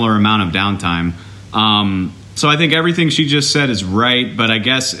very similar amount of downtime. So I think everything she just said is right, but I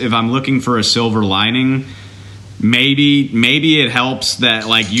guess if I'm looking for a silver lining, maybe it helps that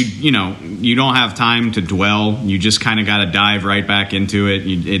like you don't have time to dwell. You just kind of got to dive right back into it.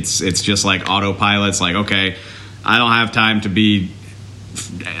 It's just like autopilot. It's like, okay, I don't have time to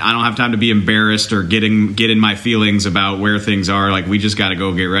be embarrassed or get in my feelings about where things are. Like, we just got to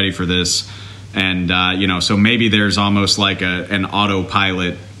go get ready for this. And, so maybe there's almost like an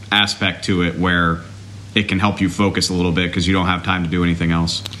autopilot aspect to it where it can help you focus a little bit because you don't have time to do anything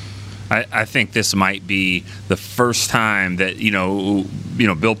else. I think this might be the first time that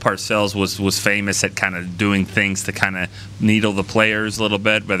Bill Parcells was famous at kind of doing things to kind of needle the players a little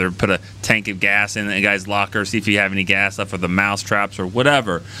bit, whether put a tank of gas in a guy's locker, see if you have any gas left, or the mouse traps or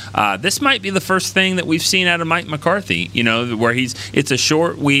whatever. This might be the first thing that we've seen out of Mike McCarthy. Where it's a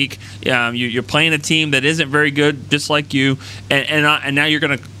short week. You're playing a team that isn't very good, just like you, and now you're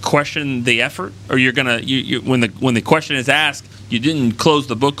going to question the effort, or you're going to when the question is asked, you didn't close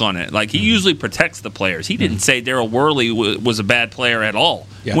the book on it. Like, he usually protects the players. He didn't say Darryl Worley was a bad player at all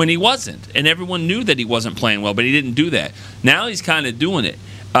when he wasn't. And everyone knew that he wasn't playing well, but he didn't do that. Now he's kind of doing it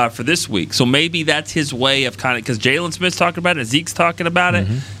for this week. So maybe that's his way of kind of – because Jalen Smith's talking about it, Zeke's talking about it.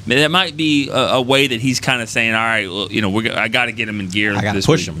 That might be a way that he's kind of saying, all right, well, I got to get him in gear. I got to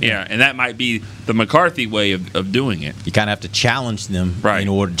push him. Yeah, and that might be the McCarthy way of doing it. You kind of have to challenge them,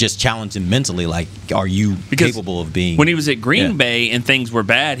 or just challenge them mentally. Like, are you capable of being? When he was at Green Bay and things were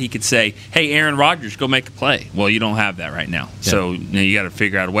bad, he could say, "Hey, Aaron Rodgers, go make a play." Well, you don't have that right now, so you got to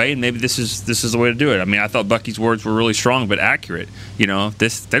figure out a way. And maybe this is the way to do it. I mean, I thought Bucky's words were really strong but accurate.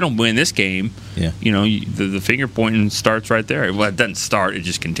 If they don't win this game, the finger pointing starts right there. Well, it doesn't start; it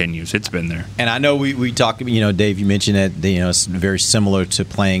just continues. It's been there. And I know we talked. Dave, you mentioned that it's very similar to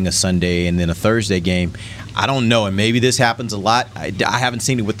playing a Sunday and then a Thursday game. I don't know, and maybe this happens a lot. I haven't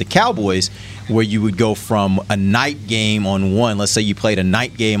seen it with the Cowboys, where you would go from a night game on one. Let's say you played a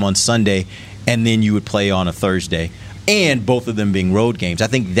night game on Sunday, and then you would play on a Thursday, and both of them being road games. I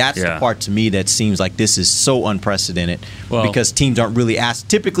think that's the part to me that seems like this is so unprecedented because teams aren't really asked.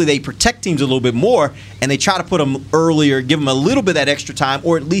 Typically, they protect teams a little bit more, and they try to put them earlier, give them a little bit of that extra time,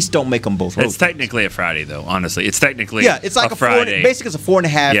 or at least don't make them both road games. It's technically a Friday, though, honestly. It's technically it's like a Friday. Basically, it's a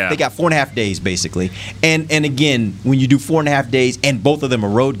 4.5. Yeah. They got 4.5 days, basically. And again, when you do 4.5 days and both of them are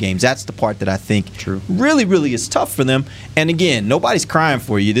road games, that's the part that I think really, really is tough for them. And again, nobody's crying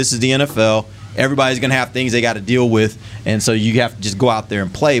for you. This is the NFL. Everybody's going to have things they got to deal with, and so you have to just go out there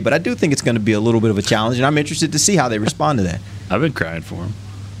and play. But I do think it's going to be a little bit of a challenge, and I'm interested to see how they respond to that. I've been crying for him.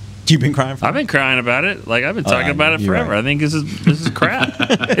 You've been crying for him? I've been crying about it. Like, I've been talking about it forever. Right. I think this is crap.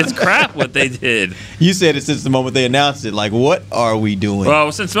 It's crap what they did. You said it since the moment they announced it. Like, what are we doing? Well,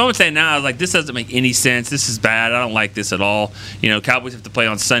 since the moment they announced, I was like, this doesn't make any sense. This is bad. I don't like this at all. Cowboys have to play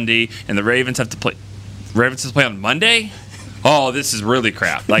on Sunday, and the Ravens have to play on Monday. Oh, this is really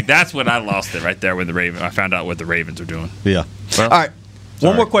crap. Like, that's when I lost it right there with the Ravens. I found out what the Ravens are doing. Yeah. Well, all right.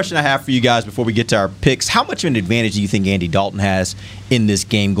 One more question I have for you guys before we get to our picks. How much of an advantage do you think Andy Dalton has in this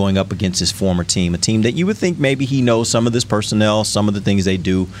game going up against his former team, a team that you would think maybe he knows some of this personnel, some of the things they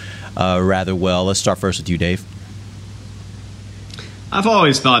do rather well? Let's start first with you, Dave. I've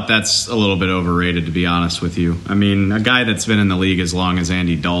always thought that's a little bit overrated, to be honest with you. I mean, a guy that's been in the league as long as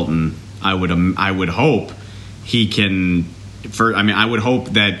Andy Dalton, I would hope he can – I would hope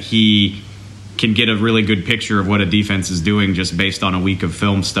that he can get a really good picture of what a defense is doing just based on a week of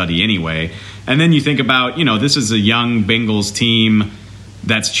film study anyway. And then you think about, this is a young Bengals team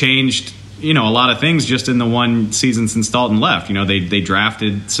that's changed, a lot of things just in the one season since Dalton left. They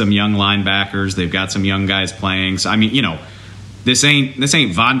drafted some young linebackers. They've got some young guys playing. So, this ain't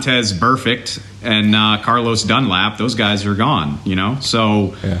Vontaze Burfict and Carlos Dunlap. Those guys are gone,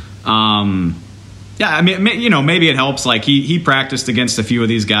 So, yeah, I mean, maybe it helps. Like, he practiced against a few of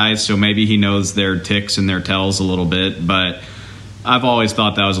these guys, so maybe he knows their ticks and their tells a little bit. But I've always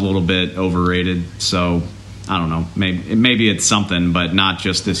thought that was a little bit overrated. So I don't know. Maybe it's something, but not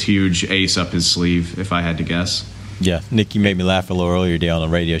just this huge ace up his sleeve, if I had to guess. Yeah, Nick, you made me laugh a little earlier today on the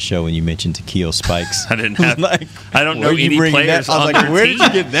radio show when you mentioned Takeo Spikes. I don't know any players. I was like, where did you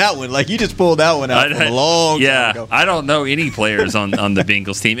get that one? Like, you just pulled that one out from a long time ago. I don't know any players on the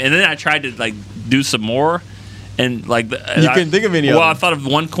Bengals team. And then I tried to do some more, and you couldn't think of any. Well, I thought of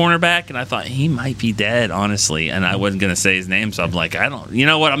one cornerback, and I thought he might be dead, honestly, and I wasn't going to say his name, so I'm like, I don't. You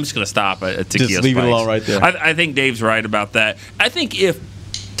know what? I'm just going to stop at Takeo Spikes. Just leave it alone right there. I think Dave's right about that. I think if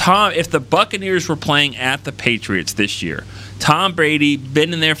the Buccaneers were playing at the Patriots this year, Tom Brady,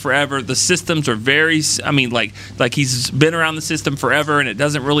 been in there forever. The systems are very, like he's been around the system forever and it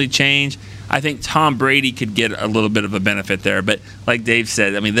doesn't really change. I think Tom Brady could get a little bit of a benefit there. But like Dave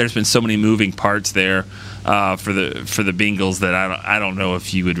said, there's been so many moving parts there for the Bengals that I don't know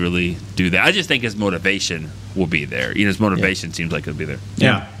if you would really do that. I just think his motivation will be there. His motivation seems like it'll be there.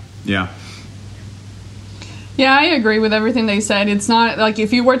 Yeah. Yeah, I agree with everything they said. It's not like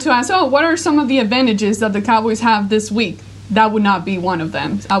if you were to ask, what are some of the advantages that the Cowboys have this week? That would not be one of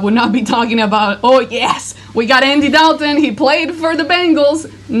them. I would not be talking about, yes, we got Andy Dalton. He played for the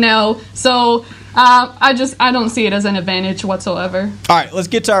Bengals. No. So I don't see it as an advantage whatsoever. All right, let's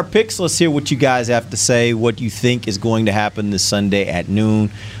get to our picks. Let's hear what you guys have to say, what you think is going to happen this Sunday at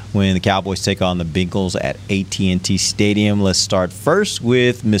noon when the Cowboys take on the Bengals at AT&T Stadium. Let's start first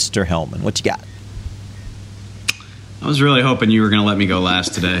with Mr. Hellman. What you got? I was really hoping you were going to let me go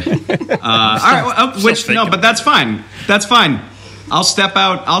last today. All right, but that's fine. That's fine. I'll step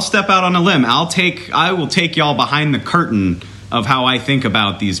out on a limb. I will take y'all behind the curtain of how I think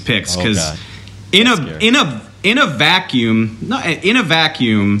about these picks, because in a vacuum,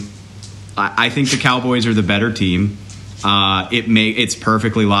 I think the Cowboys are the better team. It's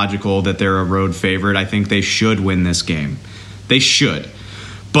perfectly logical that they're a road favorite. I think they should win this game. They should.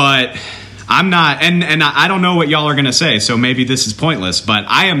 But I'm not, and I don't know what y'all are going to say, so maybe this is pointless, but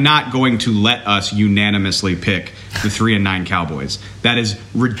I am not going to let us unanimously pick the 3-9 Cowboys. That is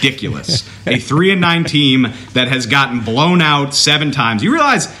ridiculous. A 3-9 team that has gotten blown out 7 times. You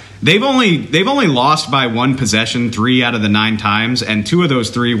realize they've only lost by 1 possession 3 out of the 9 times, and 2 of those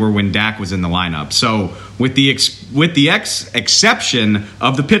 3 were when Dak was in the lineup. So with the exception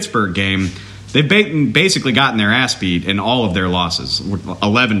of the Pittsburgh game, they've basically gotten their ass beat in all of their losses.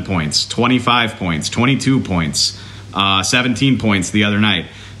 11 points, 25 points, 22 points, 17 points the other night.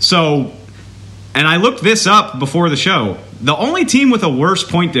 So, and I looked this up before the show. The only team with a worse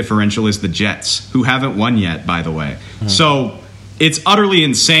point differential is the Jets, who haven't won yet, by the way. So it's utterly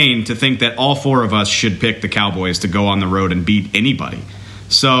insane to think that all 4 of us should pick the Cowboys to go on the road and beat anybody.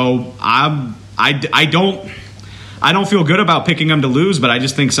 So I don't feel good about picking them to lose, but I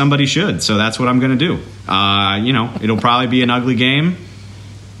just think somebody should. So that's what I'm going to do. It'll probably be an ugly game.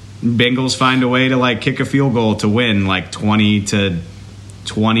 Bengals find a way to kick a field goal to win 20 to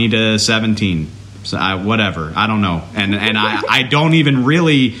 17. So whatever. I don't know. And I don't even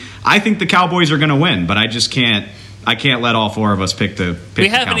really. I think the Cowboys are going to win, but I just can't. I can't let all 4 of us pick the. We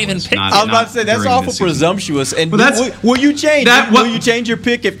haven't even picked. I was about to say that's awful presumptuous. And will you change? Will you change your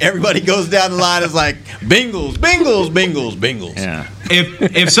pick if everybody goes down the line as Bengals? Yeah.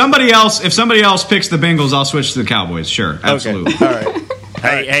 If somebody else picks the Bengals, I'll switch to the Cowboys. Sure, absolutely. Okay. All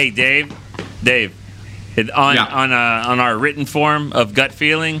right. Hey, Dave. On our written form of gut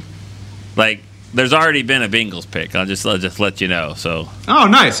feeling, there's already been a Bengals pick. I'll just let you know. So. Oh,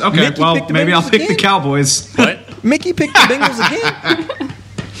 nice. Okay. Mickey well, maybe I'll pick the Cowboys. What? Mickey picked the Bengals again.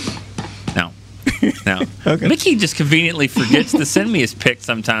 No. Okay. Mickey just conveniently forgets to send me his pick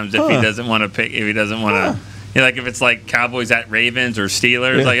sometimes if he doesn't want to pick. If he doesn't want to, if it's Cowboys at Ravens or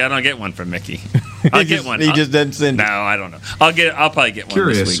Steelers, I don't get one from Mickey. I'll get one. He just doesn't send. No, I don't know. I'll probably get one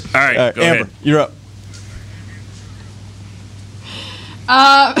Curious. this week. All right, go Amber, ahead. You're up.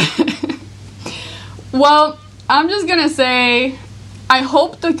 Well, I'm just going to say I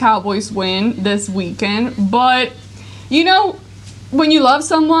hope the Cowboys win this weekend. But, when you love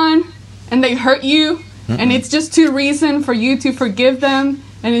someone and they hurt you, and it's just too reason for you to forgive them,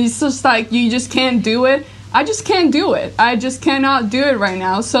 and it's just you just can't do it. I just can't do it. I just cannot do it right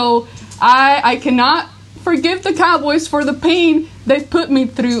now. So I cannot forgive the Cowboys for the pain they've put me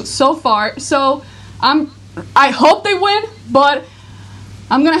through so far. So I hope they win, but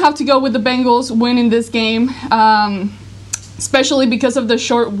I'm going to have to go with the Bengals winning this game, especially because of the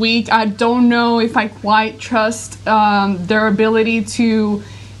short week. I don't know if I quite trust their ability to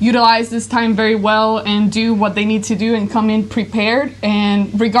utilize this time very well and do what they need to do and come in prepared,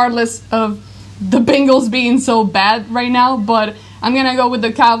 and regardless of the Bengals being so bad right now. But I'm going to go with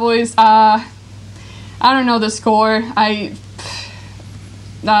the Cowboys. I don't know the score. I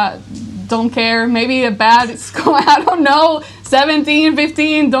don't care. Maybe a bad score. I don't know.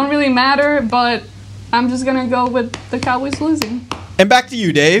 17-15, don't really matter, but I'm just going to go with the Cowboys losing. And back to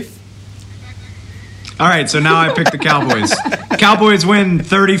you, Dave. All right, so now I pick the Cowboys. Cowboys win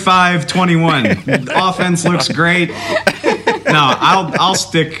 35-21. Offense looks great. No, I'll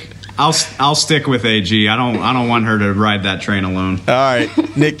stick with AG. I don't want her to ride that train alone. All right,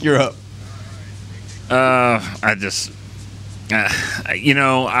 Nick, you're up.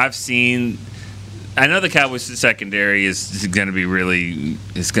 I know the Cowboys secondary is going to be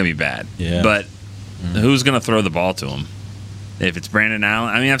it's going to be bad. Yeah. But who's going to throw the ball to him? If it's Brandon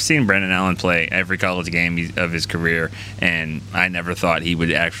Allen, I've seen Brandon Allen play every college game of his career, and I never thought he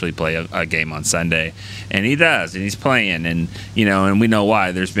would actually play a game on Sunday, and he does, and he's playing, and we know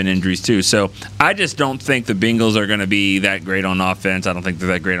why. There's been injuries too, so I just don't think the Bengals are going to be that great on offense. I don't think they're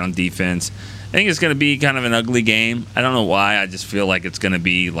that great on defense. I think it's going to be kind of an ugly game. I don't know why. I just feel like it's going to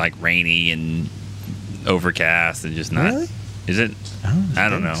be rainy and overcast and just not. Really? Is it? I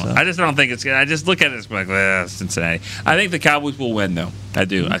don't know. So. I just don't think it's good. I just look at it as Cincinnati. I think the Cowboys will win, though. I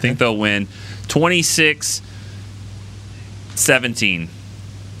do. Okay. I think they'll win 26-17.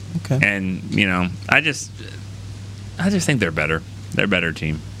 Okay. And I just think they're better. They're a better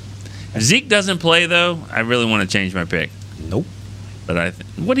team. If Zeke doesn't play though, I really want to change my pick. Nope. But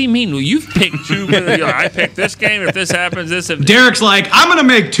what do you mean? Well, you've picked two. I picked this game. If this happens, Derek's like, I'm going to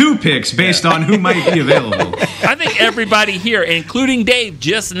make 2 picks based on who might be available. I think everybody here, including Dave,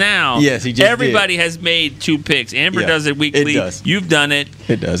 just now. Yes, he just everybody has made 2 picks. Amber does it weekly. It does. You've done it.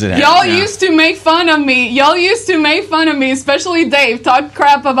 It does. Y'all used to make fun of me. Especially Dave. Talk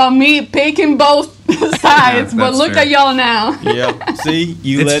crap about me picking both sides. But look at y'all now. Yeah. See,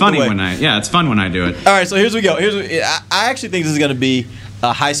 it's funny it's fun when I do it. All right, so here's we go. I actually think this is going to be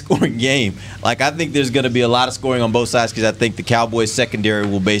a high-scoring game. Like, I think there's going to be a lot of scoring on both sides because I think the Cowboys secondary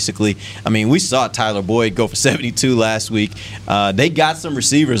will basically – I mean, we saw Tyler Boyd go for 72 last week. They got some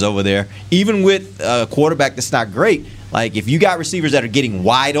receivers over there. Even with a quarterback that's not great, like, if you got receivers that are getting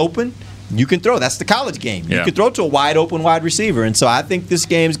wide open, you can throw. That's the college game. You can throw to a wide-open wide receiver. And so I think this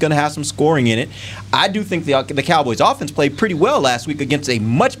game is going to have some scoring in it. I do think the Cowboys' offense played pretty well last week against a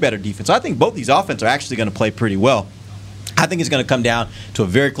much better defense. So I think both these offenses are actually going to play pretty well. I think it's going to come down to a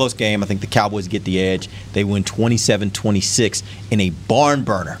very close game. I think the Cowboys get the edge. They win 27-26 in a barn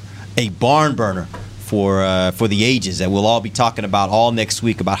burner for the ages that we'll all be talking about all next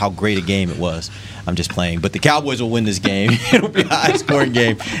week about how great a game it was. I'm just playing. But the Cowboys will win this game. It'll be a high-scoring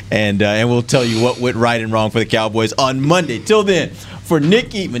game, and we'll tell you what went right and wrong for the Cowboys on Monday. Till then, for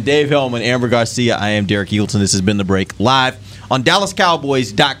Nick Eatman, Dave Hellman, Amber Garcia, I am Derek Eagleton. This has been The Break, live on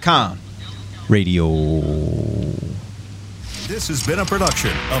DallasCowboys.com radio. This has been a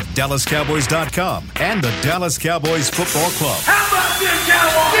production of DallasCowboys.com and the Dallas Cowboys Football Club. How about this,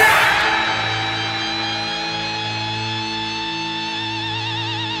 Cowboys?